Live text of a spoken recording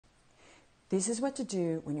This is what to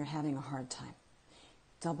do when you're having a hard time.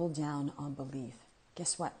 Double down on belief.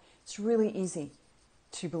 Guess what? It's really easy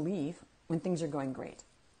to believe when things are going great.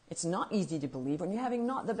 It's not easy to believe when you're having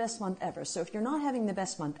not the best month ever. So if you're not having the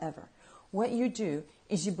best month ever, what you do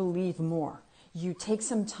is you believe more. You take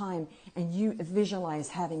some time and you visualize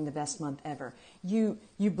having the best month ever. You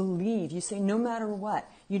believe, you say no matter what.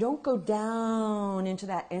 You don't go down into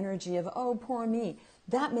that energy of, oh, poor me.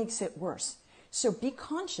 That makes it worse. So be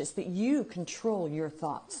conscious that you control your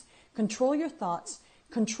thoughts. Control your thoughts,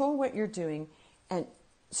 control what you're doing, and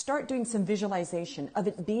start doing some visualization of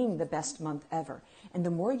it being the best month ever. And the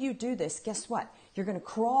more you do this, guess what? You're going to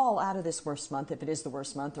crawl out of this worst month, if it is the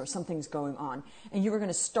worst month or something's going on, and you are going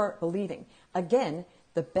to start believing. Again,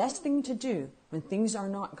 the best thing to do when things are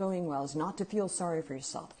not going well is not to feel sorry for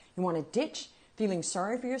yourself. You want to ditch feeling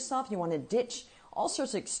sorry for yourself. You want to ditch all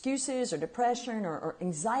sorts of excuses or depression or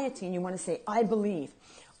anxiety, and you want to say, I believe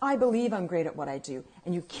I'm great at what I do,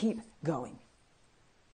 and you keep going.